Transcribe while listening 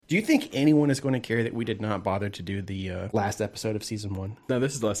Do you think anyone is going to care that we did not bother to do the last episode of season 1? No,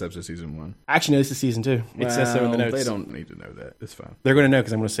 this is the last episode of season 1. Actually, no, this is season 2. It says so in the notes. They don't need to know that. It's fine. They're going to know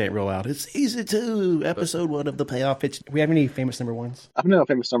because I'm going to say it real loud. It's season 2, episode 1 of the Payoff Pitch. Do we have any famous number ones? I know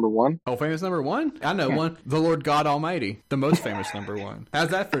famous number 1. Oh, famous number 1? I know one. The Lord God Almighty. The most famous number 1. How's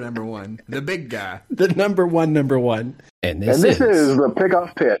that for number 1? The big guy. The number one. And this is the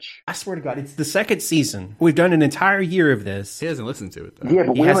Payoff Pitch. I swear to God, it's the second season. We've done an entire year of this. He hasn't listened to it, though. Yeah,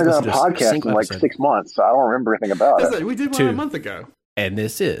 but we haven't done a podcast in like 6 months, so I don't remember anything about it. We did one a month ago. And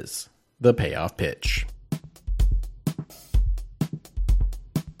this is the Payoff Pitch.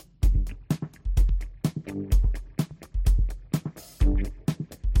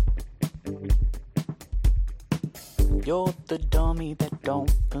 You're the dummy that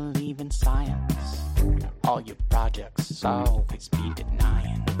don't believe in science. All your projects always be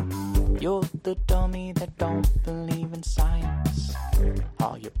denying. You're the dummy that don't believe in science.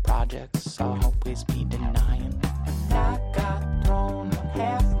 All your projects always be denying. And I got thrown on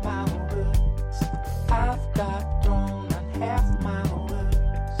half my words. I've got thrown on half my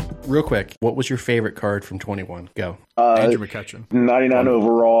words. Real quick, what was your favorite card from 21? Go. Andrew McCutcheon. 99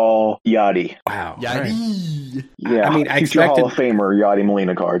 overall, Yachty. Wow. Yachty. Right. Yeah, I mean, I future expected... Hall of Famer Yachty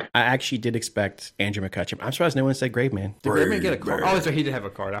Molina card. I actually did expect Andrew McCutcheon. I'm surprised no one said Graveman. Did Graveman get a card? Oh, so he did have a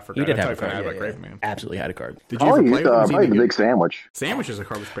card. I forgot. He did have a card. Graveman. Absolutely had a card. Did you ever play probably the big sandwich. Sandwich's a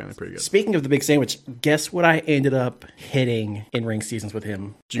card was apparently pretty good. Speaking of the big sandwich, guess what I ended up hitting in ring seasons with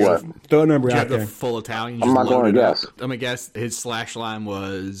him? What? Throw a number Did you out have there. the full Italian? I'm not going to guess. I'm going to guess his slash line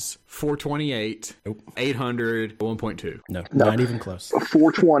was 428, 800, 1.2. No, not even close.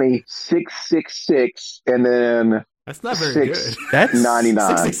 420, 666, and then that's not very good. That's 99.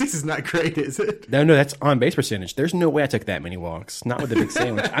 666 is not great, is it? No, that's on base percentage. There's no way I took that many walks. Not with the big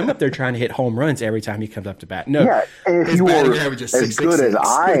sandwich. I'm up there trying to hit home runs every time he comes up to bat. No. Yeah, if his you batting were average is as good as 666.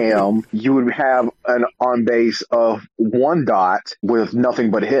 I am, you would have an on base of 1 dot with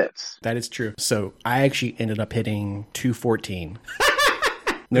nothing but hits. That is true. So I actually ended up hitting 214.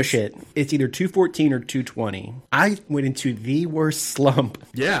 No shit. It's either 214 or 220. I went into the worst slump.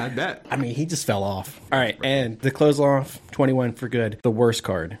 Yeah, I bet. I mean, he just fell off. All right, and the close off, 21 for good. The worst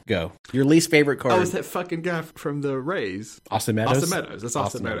card. Go. Your least favorite card. Oh, it's that fucking guy from the Rays. Austin Meadows? Austin Meadows. That's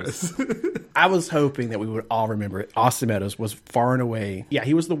Austin Meadows. I was hoping that we would all remember it. Austin Meadows was far and away. Yeah,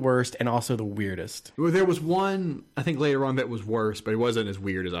 he was the worst and also the weirdest. Well, there was one, I think later on that was worse, but it wasn't as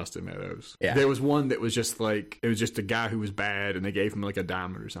weird as Austin Meadows. Yeah. There was one that was just like, it was just a guy who was bad and they gave him like a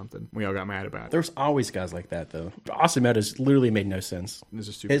diamond or something. We all got mad about it. There's always guys like that, though. Austin Meadows literally made no sense. It was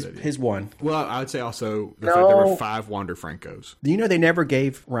a stupid idea. His one. Well, I would say also the fact there were 5 Wander Francos. Do you know they never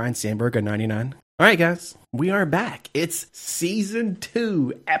gave Ryan Sandberg a 99? All right, guys, we are back. It's season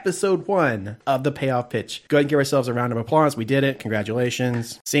 2, episode 1 of the Payoff Pitch. Go ahead and give ourselves a round of applause. We did it.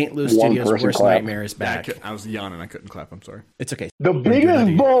 Congratulations. St. Louis One Studios' person worst clap. nightmare is back. I was yawning. I couldn't clap. I'm sorry. It's okay. The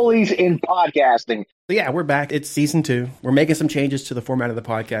biggest bullies in podcasting. So yeah, we're back. It's season 2. We're making some changes to the format of the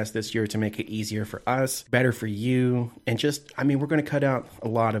podcast this year to make it easier for us, better for you, and just, I mean, we're going to cut out a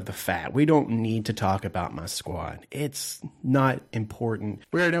lot of the fat. We don't need to talk about my squad. It's not important.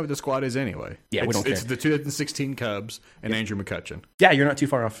 We already know what the squad is anyway. Yeah, we don't care. It's the 2016 Cubs and Andrew McCutcheon. Yeah, you're not too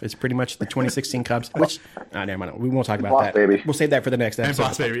far off. It's pretty much the 2016 Cubs, which, never mind. We won't talk about Boss that. Baby. We'll save that for the next episode. And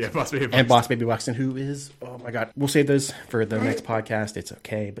Boss Baby. Yeah, Boss Baby. And Boss Baby Buxton, who is, oh my God. We'll save those for the next podcast. It's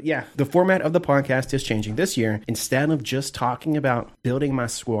okay. But yeah, the format of the podcast is changing this year. Instead of just talking about building my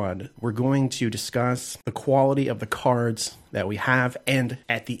squad, we're going to discuss the quality of the cards that we have. And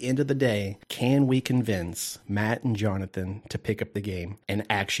at the end of the day, can we convince Matt and Jonathan to pick up the game and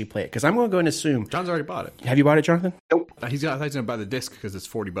actually play it? Because I'm going to go and assume. John's already bought it. Have you bought it, Jonathan? Nope. I thought he's going to buy the disc because it's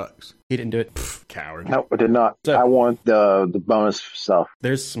 $40. He didn't do it. Coward. Nope, I did not. So- I want the bonus stuff.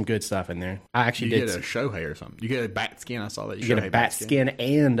 There's some good stuff in there. I actually You did. get a Shohei or something. You get a bat skin. I saw that. You get a bat skin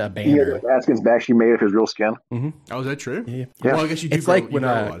and a Yeah, banner. Askins actually made of his real skin. Oh, is that true? Yeah. Well, I guess you do. It's like you when,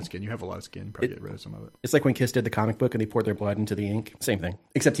 grow a lot of skin. You have a lot of skin. Probably get rid of some of it. It's like when Kiss did the comic book and they poured their blood into the ink. Same thing.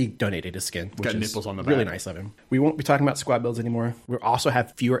 Except he donated his skin, which Got is nipples on the really back. nice of him. We won't be talking about squad builds anymore. We'll also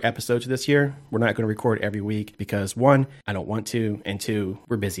have fewer episodes this year. We're not going to record every week because 1, I don't want to, and 2,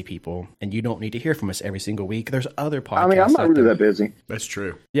 we're busy people, and you don't need to hear from us every single week. There's other podcasts. I mean, I'm not out really there. that busy. That's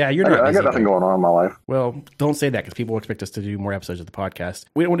true. Yeah, you're not. I busy, got nothing but- going on in my life. Well, don't say that because people expect us to do more episodes of the podcast.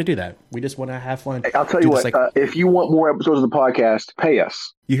 We don't want to do that. We just want to have fun. I'll tell Do you this what, like- if you want more episodes of the podcast, pay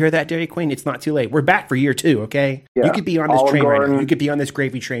us. You hear that, Dairy Queen? It's not too late. We're back for year 2, okay? Yeah. You could be on this Olive train right now. Garden. You could be on this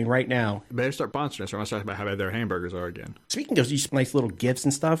gravy train right now. You better start sponsoring us. Or I'm going to talk about how bad their hamburgers are again. Speaking of these nice little gifts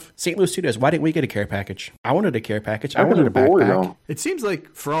and stuff, St. Louis Studios, why didn't we get a care package? I wanted a care package. I wanted a backpack. It seems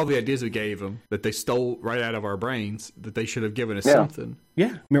like for all the ideas we gave them that they stole right out of our brains, that they should have given us Yeah. something.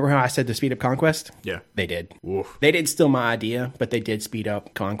 Yeah. Remember how I said to speed up Conquest? Yeah. They did. Oof. They didn't steal my idea, but they did speed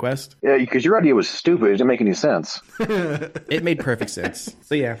up Conquest. Yeah, because your idea was stupid. It didn't make any sense. It made perfect sense.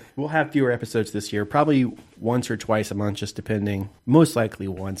 So yeah, we'll have fewer episodes this year. Probably once or twice a month, just depending. Most likely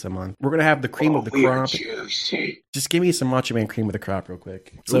once a month. We're going to have the cream of the crop. Juicy. Just give me some Macho Man cream of the crop real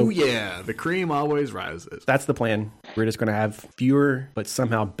quick. So Oh, yeah. The cream always rises. that's the plan. We're just going to have fewer, but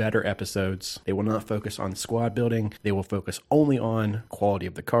somehow better episodes. They will not focus on squad building. They will focus only on quality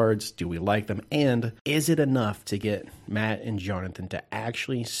of the cards. Do we like them? And is it enough to get Matt and Jonathan to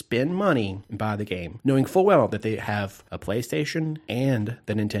actually spend money and buy the game, knowing full well that they have a PlayStation and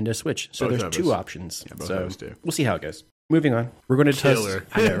the Nintendo Switch. So Both there's of two us. options. Yeah, both so of us do. we'll see how it goes. Moving on. We're going to Killer.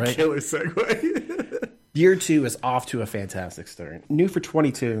 test. I know, right? Killer segue. Year 2 is off to a fantastic start. New for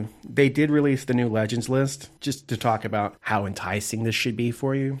 22, they did release the new Legends list just to talk about how enticing this should be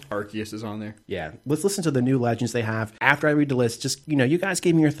for you. Arceus is on there. Yeah, let's listen to the new Legends they have. After I read the list, just, you guys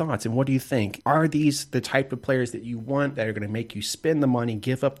give me your thoughts and what do you think? Are these the type of players that you want that are going to make you spend the money,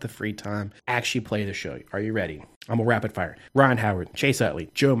 give up the free time, actually play the show? Are you ready? I'm going to rapid fire. Ryan Howard, Chase Utley,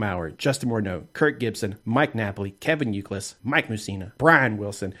 Joe Mauer, Justin Morneau, Kurt Gibson, Mike Napoli, Kevin Euclid, Mike Musina, Brian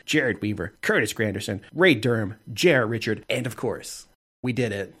Wilson, Jared Weaver, Curtis Granderson, Ray Durham, J.R. Richard, and of course, we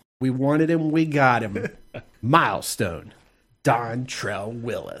did it. We wanted him, we got him. Milestone. Dontrell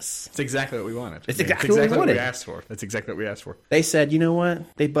Willis. It's exactly what we wanted. It's exactly what we wanted. asked for. That's exactly what we asked for. They said, you know what?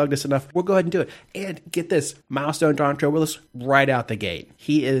 They bugged us enough. We'll go ahead and do it. And get this, Milestone Dontrell Willis right out the gate.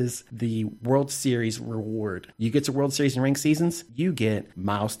 He is the World Series reward. You get to World Series and ranked seasons, you get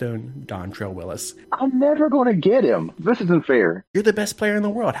Milestone Dontrell Willis. I'm never going to get him. This isn't fair. You're the best player in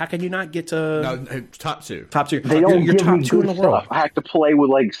the world. How can you not get to No, top two. top two? They don't You're give top me two in good the world. stuff. I have to play with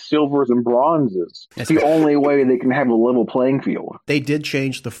like silvers and bronzes. It's the only way they can have a level playing field. They did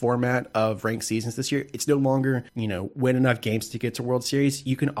change the format of ranked seasons this year. It's no longer, win enough games to get to World Series.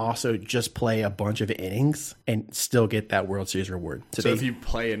 You can also just play a bunch of innings and still get that World Series reward. So if you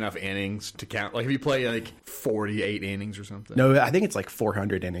play enough innings to count, like if you play like 48 innings or something. No, I think it's like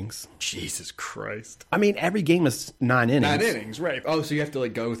 400 innings. Jesus Christ. I mean, every game is 9 innings. 9 innings, right. Oh, so you have to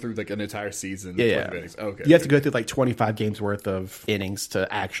like go through like an entire season. Yeah. Of innings. Okay. You have to go through like 25 games worth of innings to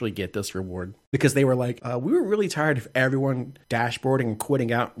actually get this reward. Because they were like, we were really tired of everyone dashboarding and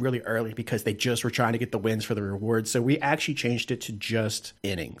quitting out really early because they just were trying to get the wins for the reward. So we actually changed it to just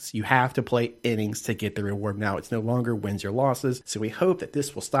innings. You have to play innings to get the reward now. It's no longer wins or losses. So we hope that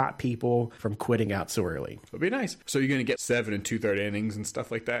this will stop people from quitting out so early. It'd be nice. So you're going to get 7 2/3 innings and stuff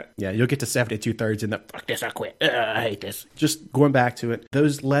like that? Yeah, you'll get to 7 2/3 and fuck this, I quit. I hate this. Just going back to it,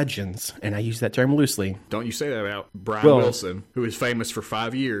 those legends, and I use that term loosely. Don't you say that about Brian Wilson, who was famous for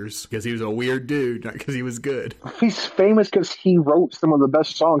 5 years because he was a weird dude, not because he was good. He's famous because he wrote some of the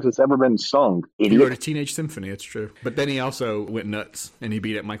best songs that's ever been sung. He Idiot. wrote a Teenage Symphony, it's true. But then he also went nuts and he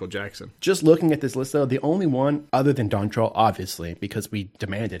beat up Michael Jackson. Just looking at this list, though, the only one other than Dontrell, obviously, because we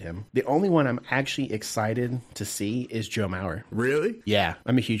demanded him, the only one I'm actually excited to see is Joe Mauer. Really? Yeah,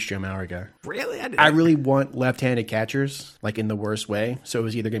 I'm a huge Joe Mauer guy. Really? I really want left-handed catchers, like in the worst way. So it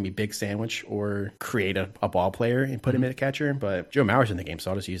was either going to be Big Sandwich or create a ball player and put him in a catcher. But Joe Mauer's in the game,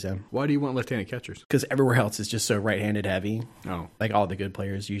 so I'll just use him. Why do you want left-handed catchers? Because everywhere else is just so right-handed heavy. Oh. Like all the good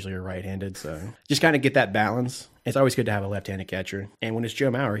players usually are right-handed. So just kind of get that balance. It's always good to have a left-handed catcher. And when it's Joe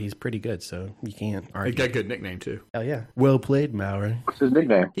Mauer, he's pretty good, so you can't He argue. got a good nickname, too. Hell yeah. Well played, Mauer. What's his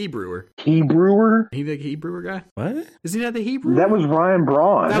nickname? Hebrewer. Hebrewer? He the Hebrewer guy? What? Is he not the Hebrewer? That was Ryan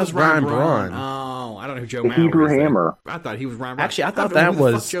Braun. That was Ryan Braun. Braun. Oh, I don't know who Joe The Mauer Hebrew is then. Hammer. I thought he was Ryan Braun. Actually, I thought don't know that who the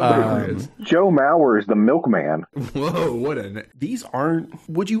was, fuck Joe Mauer is. Joe Mauer is the milkman. Whoa, what a... These aren't...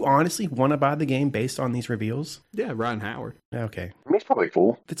 Would you honestly want to buy the game based on these reveals? Yeah, Ryan Howard. Okay. I mean, he's probably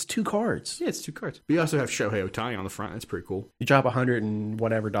full. That's 2 cards. Yeah, it's 2 cards. We also have Shohei Ohtani on the front. That's pretty cool. You drop $100 and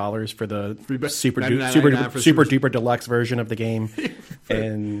whatever dollars for the super 99.99 for super- duper deluxe version of the game,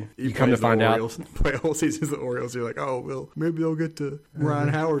 and you come to find out play a whole season as the Orioles. You're like, oh, well, maybe they'll get to Ryan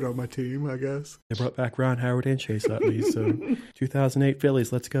Howard on my team, I guess. they brought back Ron Howard and Chase Utley. So 2008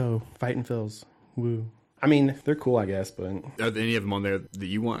 Phillies, let's go fighting Phils. Woo. I mean, they're cool, I guess, but Are there any of them on there that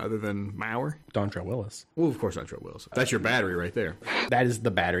you want other than Mauer? Dontrell Willis. Well, of course, not Joe Willis. That's your battery right there. That is the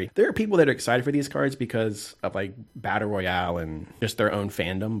battery. There are people that are excited for these cards because of like Battle Royale and just their own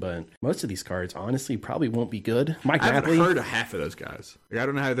fandom, but most of these cards honestly probably won't be good. Mike I haven't Napoli. heard of half of those guys. Like, I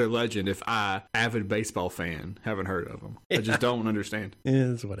don't know how they're legend if I, avid baseball fan, haven't heard of them. I just don't understand.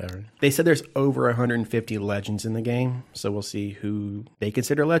 Is whatever. They said there's over 150 legends in the game, so we'll see who they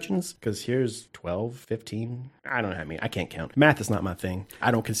consider legends, because here's 12, 15. I don't know. I mean, I can't count. Math is not my thing.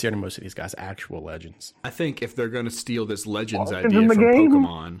 I don't consider most of these guys actual legends. I think if they're going to steal this Legends Legends idea in the from game?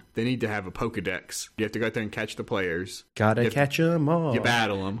 Pokemon, they need to have a Pokedex. You have to go out there and catch the players. Gotta catch them all. You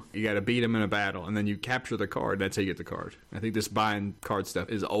battle them. You got to beat them in a battle, and then you capture the card. That's how you get the card. I think this buying card stuff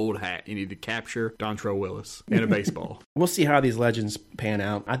is old hat. You need to capture Dontrell Willis and a baseball. We'll see how these legends pan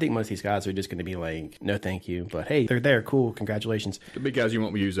out. I think most of these guys are just going to be like, no thank you. But hey, they're there. Cool. Congratulations. The big guys you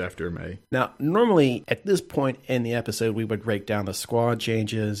won't use after May. Now, normally at this point in the episode, we would break down the squad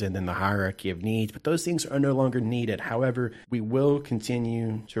changes and then the hierarchy of needs, but those things are no longer needed. However, we will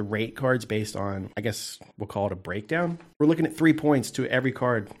continue to rate cards based on, I guess we'll call it a breakdown. We're looking at 3 points to every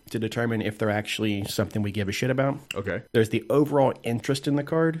card to determine if they're actually something we give a shit about. Okay. There's the overall interest in the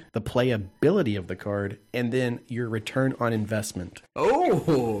card, the playability of the card, and then your return on investment.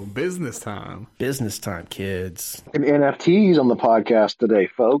 Oh, business time. Business time, kids. And NFTs on the podcast today,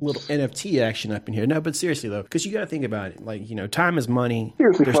 folks. A little NFT action up in here. No, but seriously though, because you got to think about it. Like, time is money.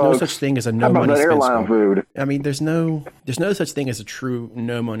 Seriously, there's folks. no such thing as a How no about money that spent airline squad. food? I mean, there's no such thing as a true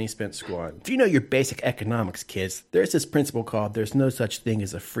no money spent squad. If you know your basic economics, kids, there's this principle called there's no such thing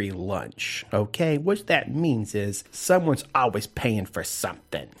as a free lunch. Okay, what that means is someone's always paying for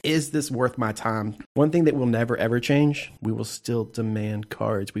something. Is this worth my time? One thing that will never ever change, we will still demand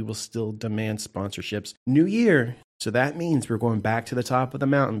cards. We will still demand sponsorships. New year. So that means we're going back to the top of the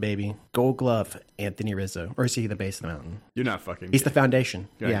mountain, baby. Gold glove, Anthony Rizzo. Or is he the base of the mountain? You're not fucking. He's the foundation.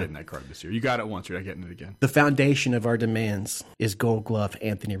 You're not getting that card this year. You got it once. You're not getting it again. The foundation of our demands is gold glove,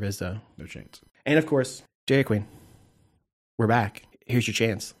 Anthony Rizzo. No chance. And of course, Dairy Queen. We're back. Here's your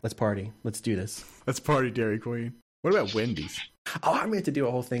chance. Let's party. Let's do this. Let's party, Dairy Queen. What about Wendy's? Oh, I meant to do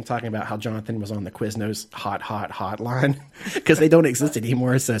a whole thing talking about how Jonathan was on the Quiznos hot line because they don't exist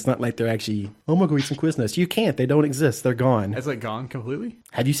anymore. So it's not like they're actually, oh, I'm going to go eat some Quiznos. You can't. They don't exist. They're gone. It's like gone completely?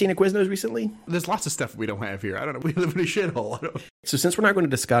 Have you seen a Quiznos recently? There's lots of stuff we don't have here. I don't know. We live in a shithole. I don't. So since we're not going to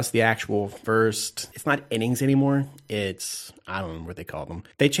discuss the actual first, it's not innings anymore. It's, I don't know what they call them.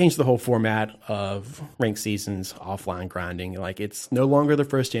 They changed the whole format of ranked seasons, offline grinding. Like it's no longer the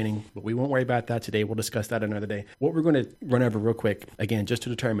first inning, but we won't worry about that today. We'll discuss that another day. What we're going to run over real quick, again, just to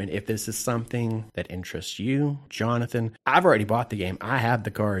determine if this is something that interests you, Jonathan. I've already bought the game. I have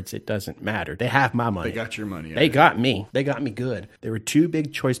the cards. It doesn't matter. They have my money. They got your money. They got me. They got me good. There were 2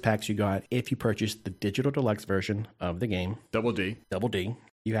 big choice packs you got if you purchased the digital deluxe version of the game. Double D. Double D.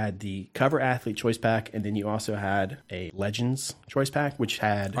 You had the cover athlete choice pack, and then you also had a legends choice pack, which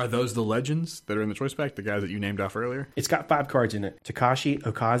had... Are those the legends that are in the choice pack? The guys that you named off earlier? It's got 5 cards in it. Takashi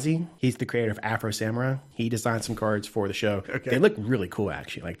Okazi, he's the creator of Afro Samurai. He designed some cards for the show. Okay. They look really cool,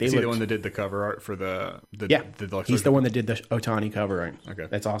 actually. Like they Is he look the one that did the cover art for the yeah, deluxe he's version? the one that did the Otani cover art. Okay.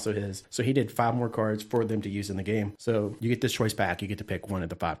 That's also his. So he did 5 more cards for them to use in the game. So you get this choice pack. You get to pick one of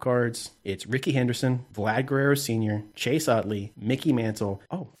the 5 cards. It's Ricky Henderson, Vlad Guerrero Sr., Chase Utley, Mickey Mantle.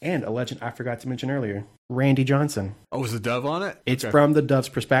 Oh, and a legend I forgot to mention earlier, Randy Johnson. Oh, was the dove on it? It's Okay. from the Dove's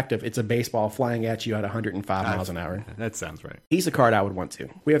perspective. It's a baseball flying at you at 105 miles an hour. That sounds right. He's a card I would want to.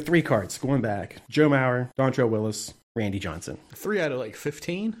 We have 3 cards going back. Joe Mauer, Dontrell Willis, Randy Johnson. 3 out of like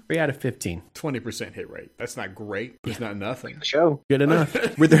 15? 3 out of 15. 20% hit rate. That's not great, but it's not nothing. Show. Good enough.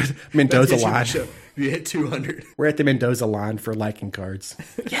 We're the Mendoza line. You hit 200. We're at the Mendoza line for liking cards.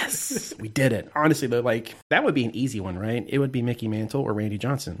 Yes, we did it. Honestly, though, like, that would be an easy one, right? It would be Mickey Mantle or Randy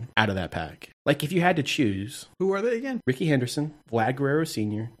Johnson out of that pack. Like, if you had to choose, Who are they again? Ricky Henderson, Vlad Guerrero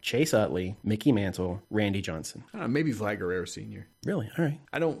Sr., Chase Utley, Mickey Mantle, Randy Johnson. I don't know, maybe Vlad Guerrero Sr. Really? All right.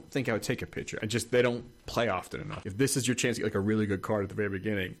 I don't think I would take a picture. They don't play often enough. If this is your chance to get like a really good card at the very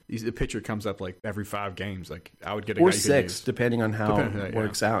beginning, the picture comes up like every 5 games. Like I would get a Or guy you could 6, use. depending on how Depending on it that,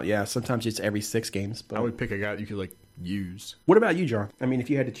 works out. Yeah, sometimes it's every 6 games. But I would pick a guy that you could like use. What about you, John? I mean, if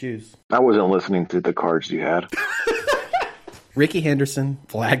you had to choose. I wasn't listening to the cards you had. Ricky Henderson,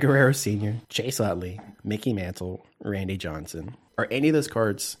 Vlad Guerrero Sr., Chase Utley, Mickey Mantle, Randy Johnson. Are any of those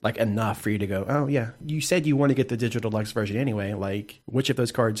cards like enough for you to go, oh yeah, you said you want to get the digital deluxe version anyway. Like, which of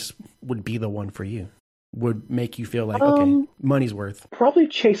those cards would be the one for you? Would make you feel like, okay, money's worth? Probably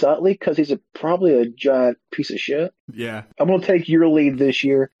Chase Utley because he's probably a giant piece of shit. Yeah. I'm going to take your lead this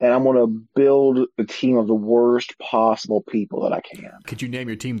year, and I'm going to build a team of the worst possible people that I can. Could you name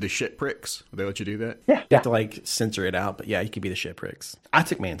your team the Shit Pricks? Would they let you do that? Yeah. You have to like censor it out, but yeah, you could be the shit pricks. I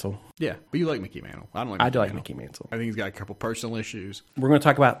took Mantle. Yeah. But you like Mickey Mantle. I don't like I Mickey do like Mantle. Mickey Mantle. I think he's got a couple personal issues. We're going to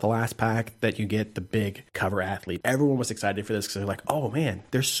talk about the last pack that you get, the big cover athlete. Everyone was excited for this because they're like, oh man,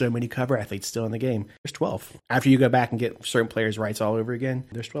 there's so many cover athletes still in the game. There's 12. After you go back and get certain players' rights all over again,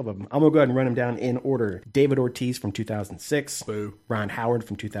 there's 12 of them. I'm going to go ahead and run them down in order. David Ortiz from 2006. Boo. Ron Howard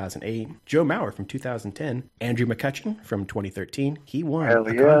from 2008. Joe Mauer from 2010. Andrew McCutcheon from 2013. He won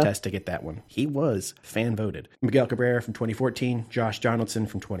a contest to get that one. He was fan voted. Miguel Cabrera from 2014. Josh Donaldson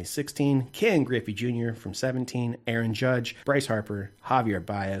from 2016. Ken Griffey Jr. from 17. Aaron Judge. Bryce Harper. Javier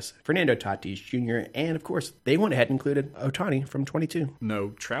Baez. Fernando Tatis Jr. And, of course, they went ahead and included Ohtani from 22.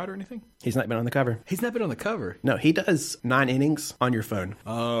 No Trout or anything? He's not been on the cover. He's not been on the cover. No, he does 9 innings on your phone.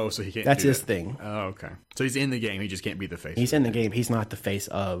 Oh, so he can't. That's do his that. thing. Oh, okay. So he's in the game. He just can't be the face. He's in the game. He's not the face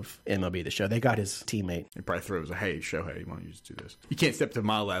of MLB The Show. They got his teammate. He probably throws a, hey, Shohei, why don't you just do this? You can't step to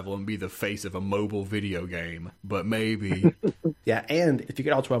my level and be the face of a mobile video game, but maybe Yeah, and if you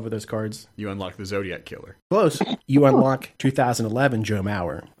get all 12 of those cards, you unlock the Zodiac Killer. close, you unlock 2011 Joe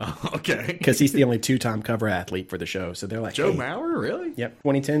Mauer. Oh, okay. Because he's the only 2-time cover athlete for the show. So they're like, Joe hey. Mauer, really? Yep,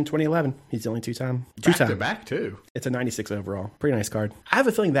 2010, 2011. He's the only two-time. Back to back, too. It's a 96 overall. Pretty nice card. I have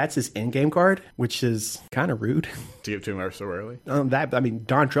a feeling that's his in-game card, which is kind of rude. To give to him so early?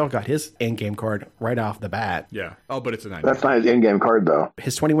 Dontrell got his in-game card right off the bat. Yeah. Oh, but it's a 90. That's not his in-game card, though.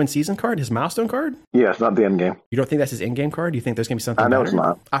 His 21 season card, his milestone card? Yeah, it's not the end game. You don't think that's his in-game card? Do you think there's going to be something I know better? it's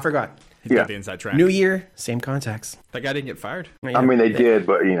not. I forgot. He's got the inside track. New year, same contacts. That guy didn't get fired? Yeah, I mean, they did,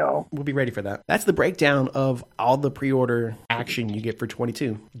 but, you know. We'll be ready for that. That's the breakdown of all the pre-order action you get for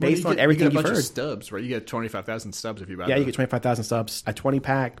 22. Based on everything you get a you've bunch heard. of stubs, right? You get 25,000 stubs if you buy Yeah, you those. get 25,000 subs, a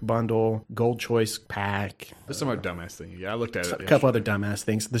 20-pack bundle, gold choice pack, There's some other dumbass thing. Yeah, I looked at it. a couple other dumbass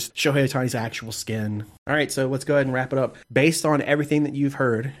things. This Shohei Ohtani's actual skin. All right, so let's go ahead and wrap it up. Based on everything that you've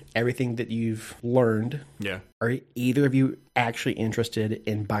heard, everything that you've learned, Yeah. are either of you actually interested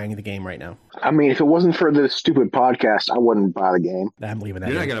in buying the game right now? I mean, if it wasn't for this stupid podcast, I wouldn't buy the game. I'm leaving that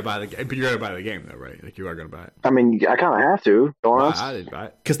You're not in. going to buy the game, but you're going to buy the game, though, right? Like, you are going to buy it. I mean, I kind of have to. I didn't buy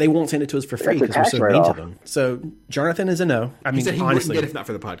it. Because they won't send it to us for free That's a because we're tax so mean write-off. to them. So Jonathan is a no. I He mean, said he honestly, wouldn't get it if not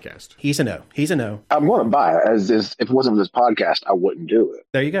for the podcast. he's a no. He's a no. I'm going to buy it. If it wasn't for this podcast, I wouldn't do it.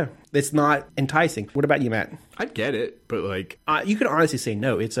 There you go. It's not enticing. What about you, Matt? I'd get it, but like, You could honestly say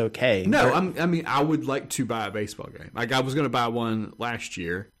no. It's okay. no, There- I mean, I would like to buy a baseball game. Like, I was going to buy one last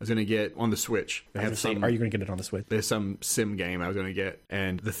year. I was going to get on the Switch. They have some. Are you going to get it on the Switch? There's some sim game I was going to get,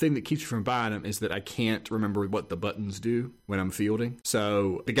 and the thing that keeps me from buying them is that I can't remember what the buttons do when I'm fielding.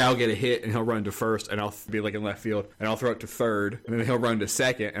 So the guy will get a hit, and he'll run to first, and I'll be like in left field, and I'll throw it to third, and then he'll run to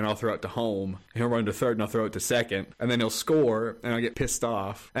second, and I'll throw it to home, and he'll run to third, and I'll throw it to second, and then he'll score, and I'll get pissed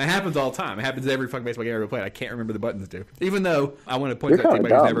off. And it happens all the time. It happens every fucking baseball game I ever played. I can't remember the buttons do. Even though I want to point You're out to kinda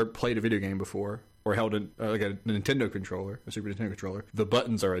anybody who's dumb. never played a video game before, or held like a Nintendo controller, a Super Nintendo controller, the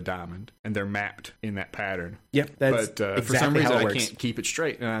buttons are a diamond, and they're mapped in that pattern. Yep, that's But exactly for some reason, how it I works. can't keep it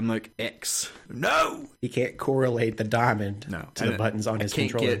straight, and I'm like, X. No! You can't correlate the diamond No. to the And buttons on his I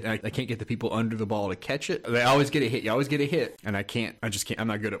can't controller. I can't get the people under the ball to catch it. They always get a hit. You always get a hit, and I just can't. I'm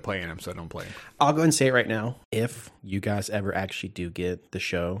not good at playing them, so I don't play them. I'll go ahead and say it right now. If you guys ever actually do get the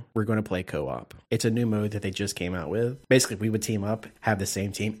show, we're going to play co-op. It's a new mode that they just came out with. Basically, we would team up, have the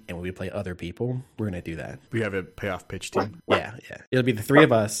same team, and we would play other people. We're going to do that. We have a payoff pitch team. Yeah. It'll be the three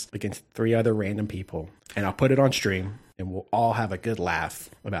of us against 3 other random people. And I'll put it on stream, and we'll all have a good laugh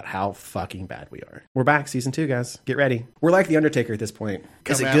about how fucking bad we are. We're back, season 2, guys. Get ready. We're like The Undertaker at this point.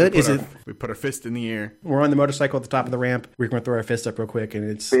 Is Come it out, good? we put we put our fist in the air. We're on the motorcycle at the top of the ramp. We're going to throw our fist up real quick, and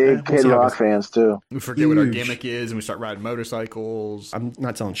it's... Big we'll Kid see how it Rock goes. fans, too. We forget what our Huge. gimmick is, and we start riding motorcycles. I'm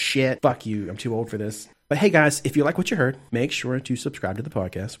not telling shit. Fuck you. I'm too old for this. But hey, guys, if you like what you heard, make sure to subscribe to the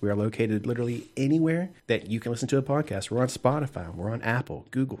podcast. We are located literally anywhere that you can listen to a podcast. We're on Spotify. We're on Apple,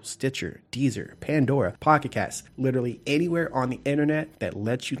 Google, Stitcher, Deezer, Pandora, Pocket Casts. Literally anywhere on the internet that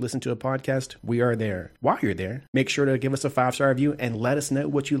lets you listen to a podcast, we are there. While you're there, make sure to give us a 5-star review and let us know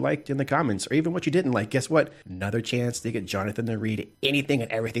what you liked in the comments or even what you didn't like. Guess what? Another chance to get Jonathan to read anything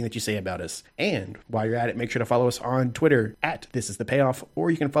and everything that you say about us. And while you're at it, make sure to follow us on Twitter at This Is The Payoff, or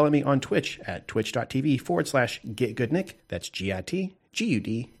you can follow me on Twitch at twitch.tv/GetGoodNick. That's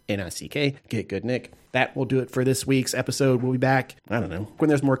GITGUDNICK. Get Good Nick. That will do it for this week's episode. We'll be back, I don't know, when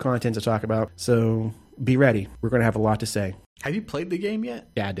there's more content to talk about. So be ready. We're going to have a lot to say. Have you played the game yet?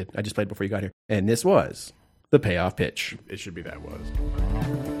 Yeah, I did. I just played before you got here. And this was the Payoff Pitch. It should be that was.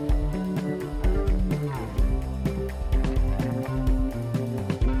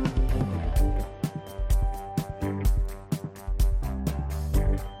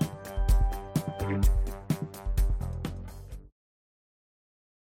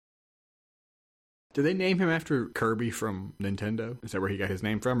 Did they name him after Kirby from Nintendo? Is that where he got his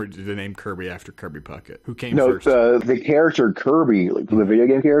name from, or did they name Kirby after Kirby Puckett? Who came No, first? the character Kirby, like the video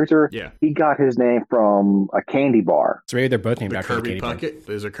game character, Yeah. he got his name from a candy bar. So maybe they're both named The after Kirby the candy bar. Puckett?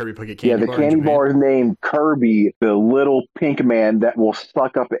 There's a Kirby Puckett candy Yeah, the bar in candy Japan? bar is named Kirby, the little pink man that will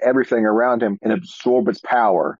suck up everything around him and absorb its power.